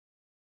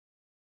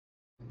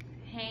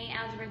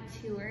Algebra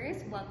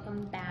 2ers,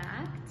 welcome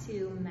back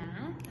to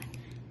math.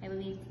 I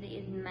believe today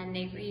is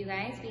Monday for you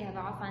guys. We have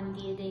off on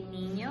Dia de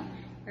Niño.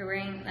 I'm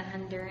wearing my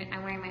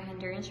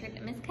Honduran shirt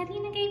that Miss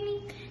Karina gave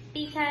me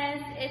because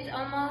it's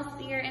almost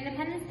your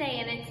Independence Day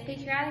and it's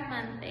Patriotic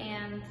Month,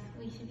 and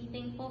we should be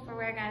thankful for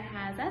where God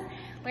has us,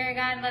 where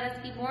God let us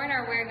be born,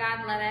 or where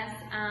God let us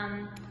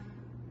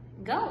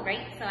go,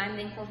 right? So I'm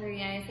thankful for the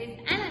United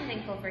States, and I'm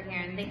thankful for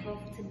here. I'm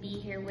thankful to be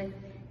here with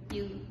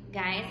you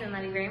guys and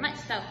love you very much.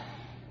 So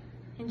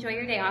enjoy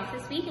your day off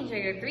this week. Enjoy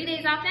your 3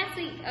 days off next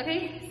week,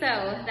 okay?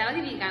 So that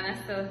would be Ghana,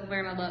 so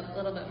learn a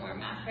little bit more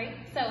math, right?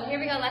 So here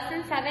we go,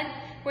 lesson 7.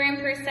 We're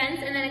in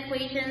percents and then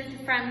equations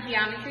from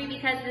geometry.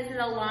 Because this is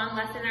a long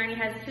lesson, it already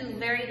has two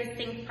very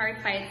distinct parts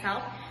by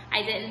itself.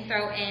 I didn't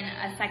throw in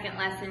a second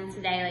lesson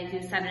today, like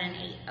do 7 and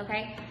 8,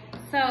 okay?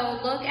 So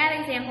look at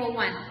example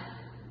 1.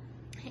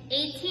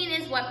 18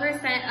 is what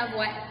percent of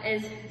what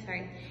is,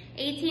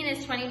 18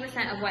 is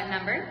 20% of what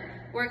number?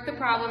 Work the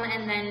problem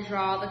and then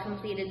draw the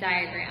completed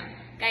diagram.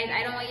 Guys,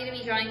 I don't want you to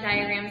be drawing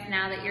diagrams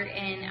now that you're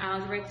in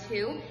Algebra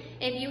 2.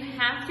 If you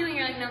have to and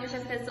you're like, no,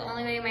 Michelle, that's the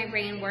only way my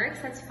brain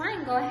works, that's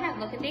fine. Go ahead,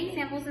 look at the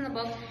examples in the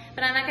book,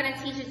 but I'm not going to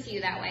teach it to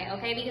you that way,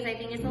 okay? Because I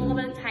think it's a little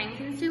bit time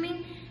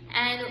consuming.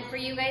 And for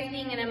you guys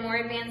being in a more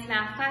advanced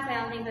math class, I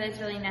don't think that it's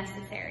really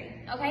necessary,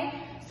 okay?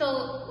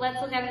 So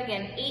let's look at it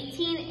again.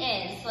 18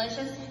 is, so let's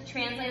just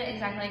translate it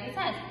exactly like it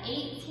says.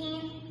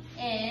 18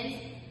 is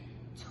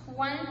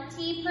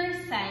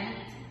 20%,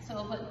 so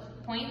we'll put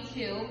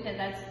 0.2, because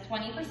that's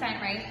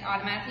 20%, right?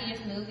 Automatically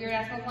just move your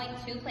decimal point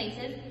 2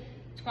 places.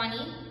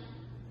 20,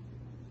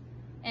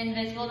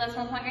 invisible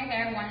decimal point right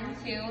there, 1 and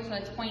 2, so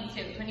it's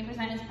 0.2.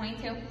 20% is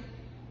 0.2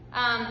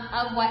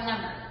 of what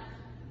number?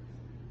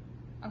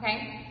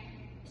 Okay?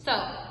 So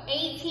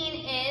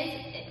 18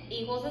 is,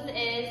 equals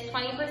is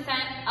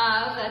 20%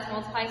 of, let's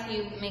multiply so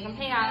you make them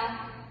pay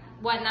out,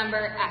 what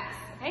number? X.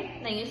 Okay?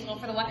 Then you just look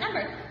for the what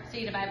number. So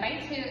you divide by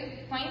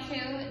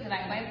 0.2,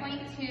 divide by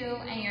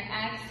 0.2, and your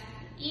X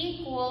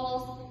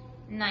equals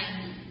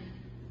 90.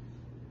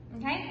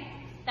 Okay?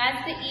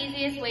 That's the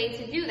easiest way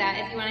to do that.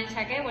 If you want to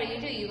check it, what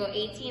do? You go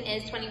 18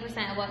 is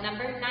 20% of what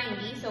number?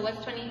 90. So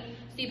what's 20?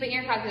 So you put in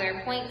your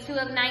calculator 0.2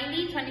 of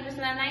 90, 20% of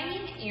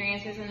 90, and your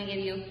answer is going to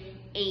give you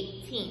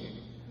 18.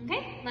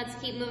 Okay? Let's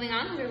keep moving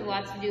on. There's a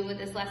lot to do with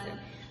this lesson.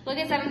 Look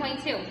at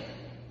 7.2.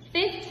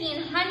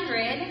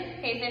 1,500,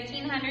 okay,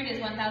 1,500 is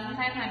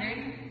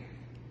 1,500.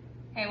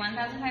 Okay,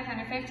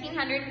 1,500.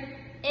 1,500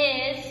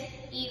 is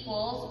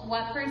equals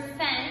what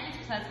percent,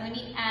 so that's going to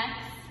be X,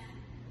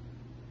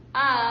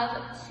 of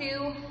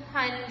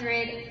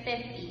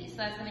 250. So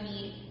that's going to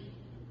be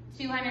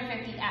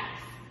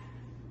 250X.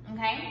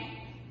 Okay?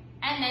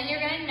 And then you're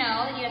going to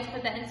know that you have to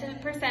put that into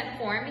percent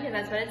form because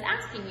that's what it's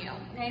asking you.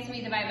 Okay, so we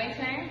divide by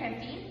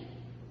 250.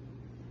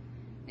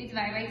 We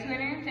divide by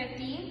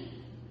 250.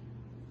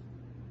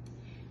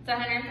 So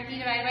 150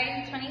 divided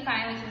by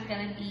 25, which is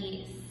going to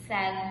be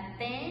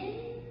 7.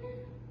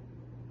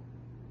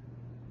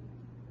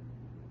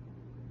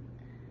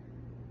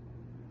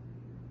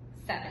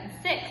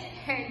 6.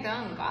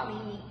 Pardon,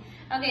 golly.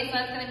 Okay, so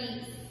that's going to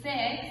be 6.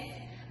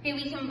 Okay,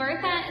 we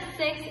convert that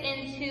 6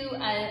 into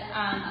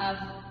a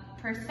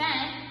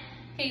percent.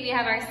 Okay, we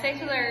have our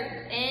 6 with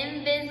our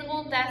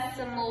invisible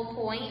decimal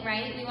point,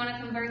 right? We want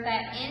to convert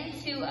that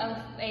into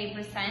a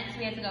percent, so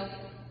we have to go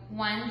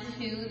 1,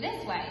 2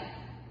 this way.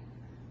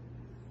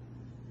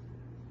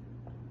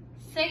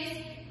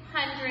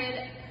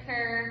 600%,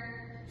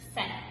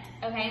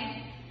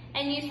 okay?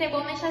 And you say,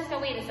 well, Michelle, go,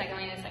 wait a second.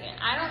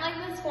 I don't like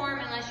this form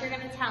unless you're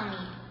going to tell me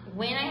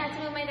when I have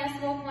to move my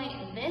decimal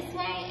point this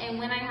way and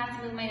when I have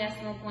to move my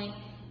decimal point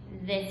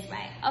this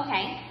way.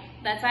 Okay,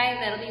 that's why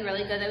that'll be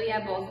really good that we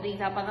have both of these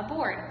up on the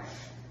board.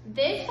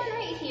 This one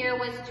right here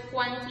was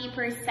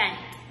 20%.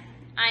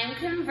 I'm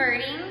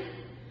converting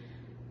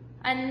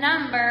I'm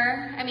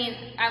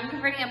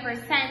converting a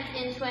percent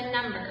into a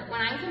number.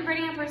 When I'm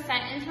converting a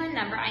percent into a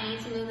number, I need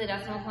to move the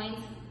decimal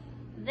points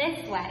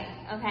this way,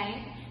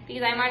 okay?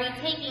 Because I'm already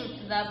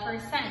taking the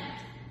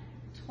percent,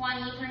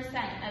 20%,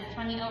 that's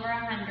 20 over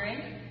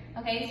 100.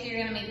 Okay, so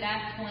you're gonna make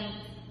that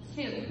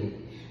 0.2.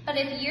 But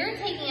if you're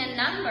taking a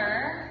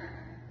number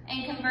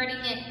and converting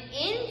it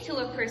into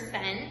a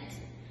percent,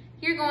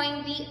 you're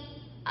going the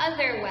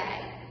other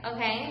way,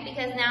 okay?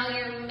 Because now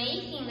you're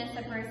making this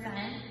a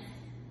percent.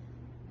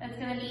 That's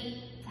gonna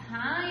be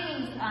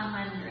times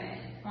 100,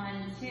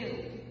 1,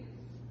 2.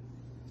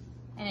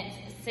 And it's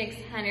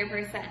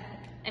 600%.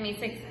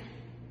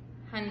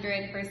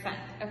 600%,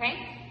 okay?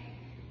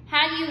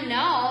 How do you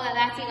know that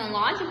that's even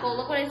logical?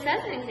 Look what it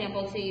says in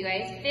example 2, you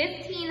guys.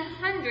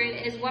 1,500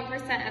 is what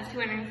percent of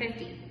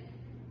 250?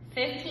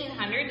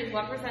 1,500 is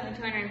what percent of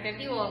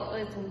 250? Well,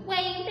 it's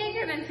way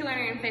bigger than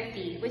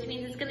 250, which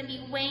means it's going to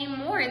be way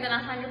more than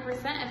 100%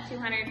 of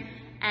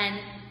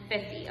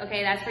 250.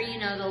 Okay, that's where you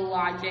know the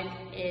logic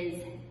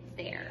is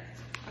there.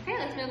 Okay,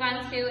 let's move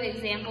on to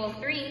example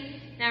 3.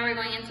 Now we're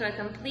going into a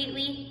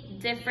completely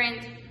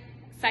different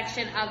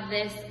section of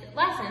this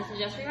lesson. So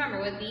just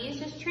remember, with these,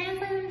 just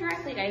translate them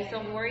directly, guys.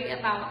 Don't worry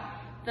about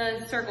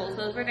the circles.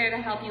 Those were there to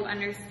help you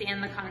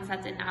understand the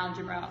concept in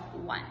Algebra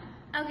 1.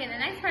 Okay, the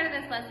next part of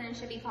this lesson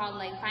should be called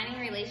like finding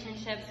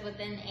relationships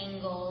within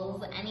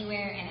angles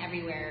anywhere and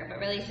everywhere, but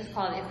really it's just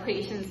called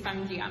equations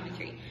from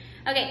geometry.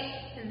 Okay,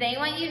 they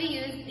want you to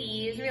use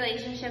these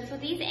relationships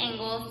with these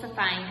angles to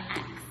find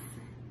x.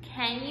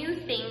 Can you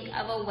think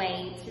of a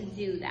way to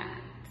do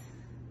that?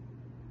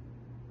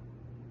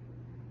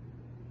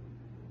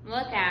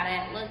 Look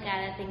at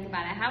it, think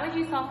about it. How would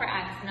you solve for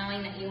x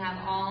knowing that you have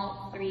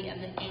all three of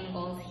the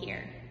angles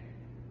here?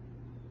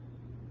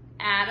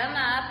 Add them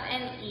up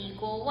and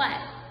equal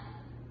what?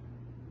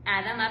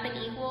 Add them up and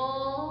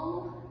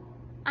equal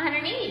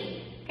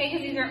 180. Okay,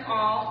 because these are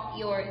all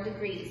your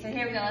degrees. So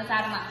here we go, let's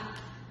add them up.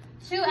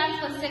 2x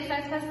plus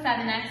 6x plus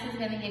 7x is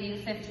going to give you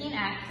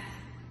 15x.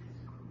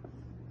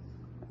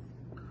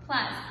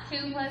 Plus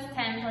 2 plus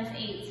 10 plus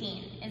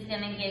 18 is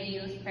going to give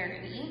you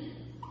 30.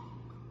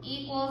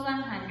 Equals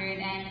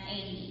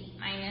 180.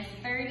 Minus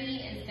 30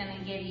 is going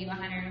to give you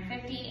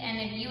 150. And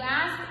if you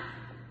ask,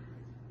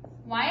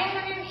 why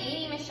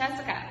 180, Miss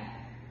Jessica?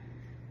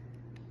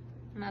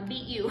 I'm going to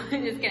beat you.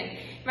 Just kidding.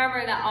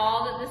 Remember that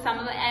the sum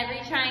of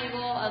every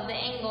triangle of the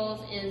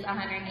angles is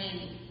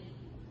 180.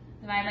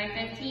 Divide by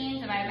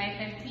 15, divide by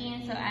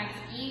 15, so x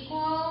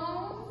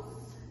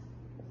equals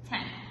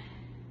 10.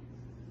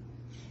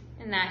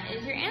 And that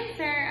is your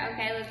answer.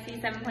 Okay, let's see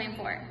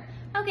 7.4.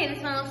 Okay,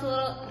 this one looks a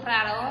little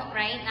raro,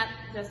 right? Not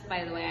just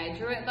by the way I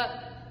drew it, but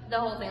the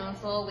whole thing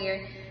looks a little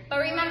weird. But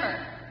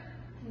remember,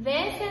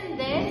 this and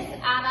this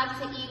add up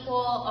to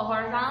equal a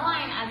horizontal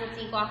line as it's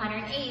equal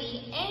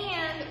 180,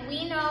 and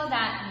we know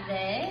that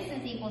this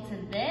is equal to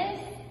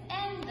this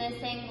and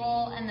this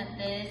angle, and that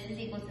this is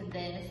equal to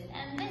this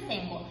and this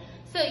angle.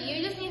 So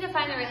you just need to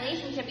find the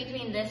relationship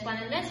between this one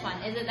and this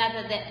one. Is it that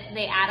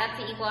they add up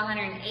to equal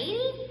 180,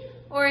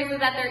 or is it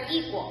that they're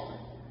equal?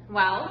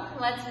 Well,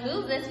 let's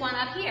move this one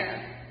up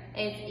here.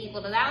 It's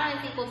equal to that one,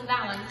 it's equal to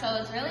that one. So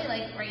it's really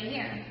like right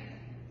here.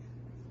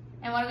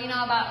 And what do we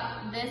know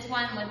about this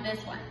one with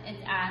this one? It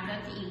adds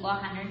up to equal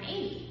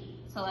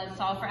 180. So let's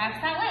solve for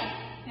x that way.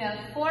 We have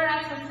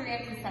 4x plus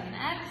 3x is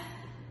 7x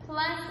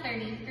plus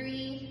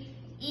 33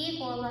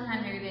 equals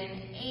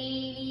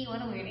 180.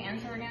 What a weird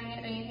answer we're going to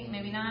get, don't you think?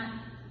 Maybe not.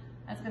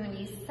 That's going to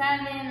be 7.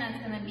 That's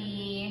going to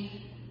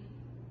be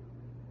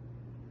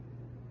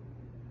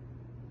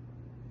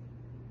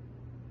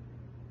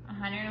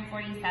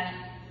 147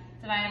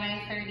 divided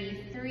by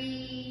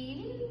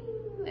 33.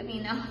 Let me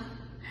know.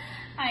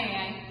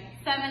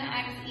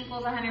 7x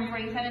equals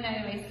 147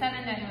 divided by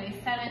 7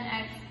 divided by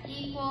 7x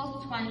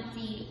equals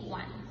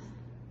 21.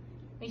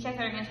 We check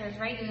our answers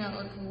right, even though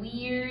it looks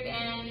weird,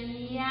 and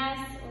yes,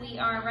 we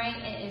are right.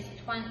 It is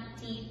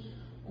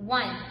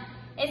 21.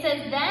 It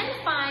says, then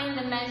find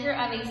the measure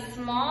of a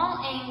small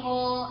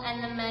angle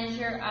and the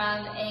measure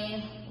of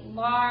a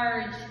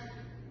large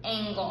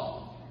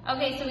angle.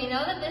 Okay, so we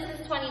know that this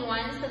is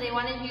 21, so they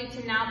wanted you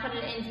to now put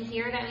it into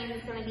here. That means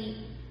it's going to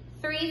be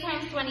 3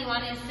 times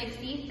 21 is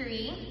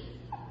 63.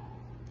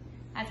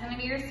 That's going to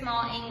be your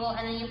small angle,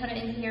 and then you put it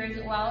into here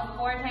as well.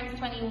 4 times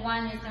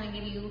 21 is going to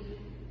give you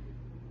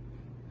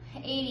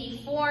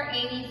 84.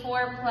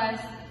 84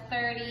 plus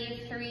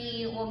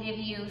 33 will give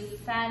you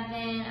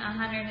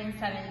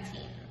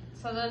 117.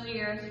 So those are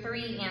your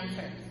 3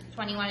 answers.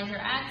 21 is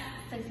your x,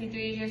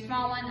 63 is your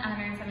small one,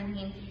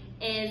 117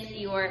 is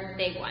your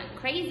big one.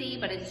 Crazy,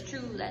 but it's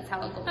true. That's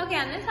how it goes. Okay,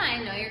 on this side,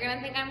 I know you're going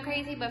to think I'm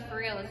crazy, but for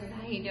real, this is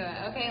how you do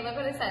it. Okay, look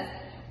what it says.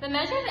 The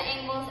measure of the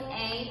angles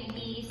A,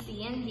 B,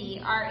 C, and D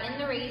are in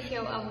the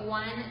ratio of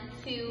 1,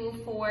 2,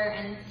 4,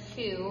 and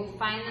 2.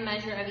 Find the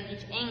measure of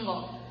each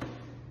angle.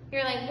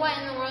 You're like, what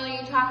in the world are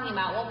you talking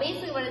about? Well,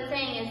 basically what it's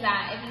saying is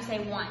that if you say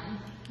 1,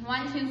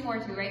 1, 2, 4,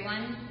 2, right?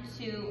 1,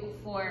 2,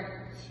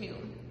 4, 2.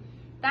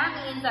 That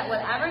means that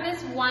whatever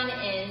this 1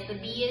 is, the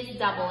B is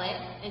double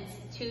it. It's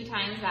 2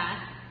 times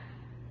that.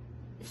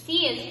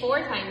 C is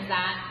 4 times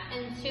that.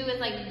 And 2 is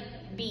like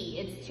B.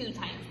 It's 2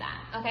 times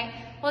that. Okay?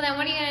 Well, then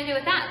what are you going to do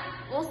with that?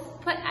 We'll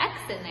put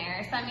x in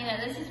there. So that means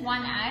that this is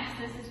 1x,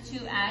 this is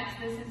 2x,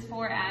 this is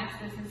 4x,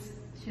 this is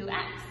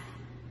 2x.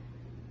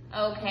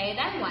 Okay,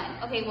 then what?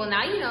 Okay, well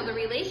now you know the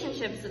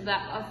relationships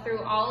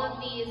through all of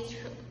these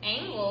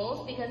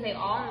angles because they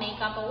all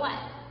make up a what?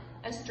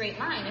 A straight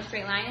line. A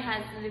straight line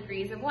has the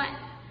degrees of what?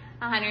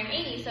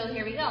 180. So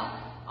here we go.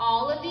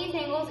 All of these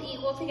angles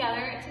equal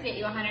together to get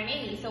you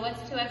 180. So what's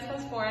 2x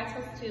plus 4x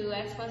plus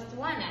 2x plus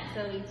 1x?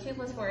 So it'll be 2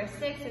 plus 4 is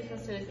 6, 6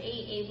 plus 2 is 8,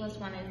 8 plus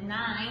 1 is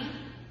 9.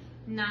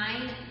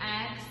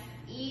 9x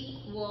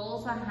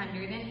equals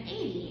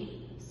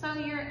 180. So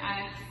your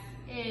x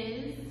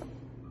is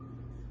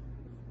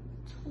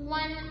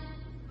 20.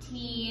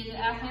 Is it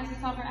asking us to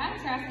solve for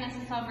x or asking us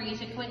to solve for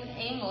each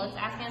angle? It's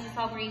asking us to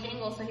solve for each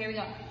angle. So here we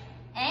go.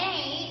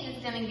 A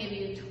is going to give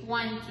you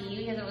 20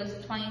 because it was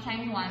 20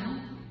 times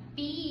 1.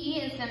 B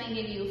is going to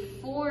give you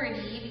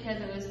 40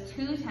 because it was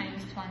 2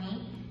 times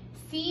 20.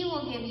 C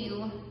will give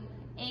you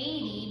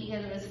 80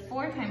 because it was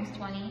 4 times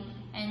 20.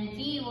 And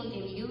D will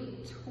give you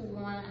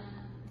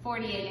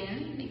 40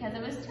 again because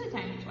it was 2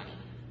 times 20.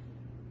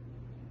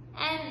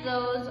 And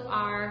those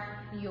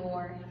are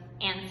your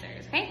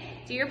answers, okay?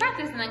 Do your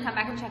practice and then come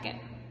back and check it.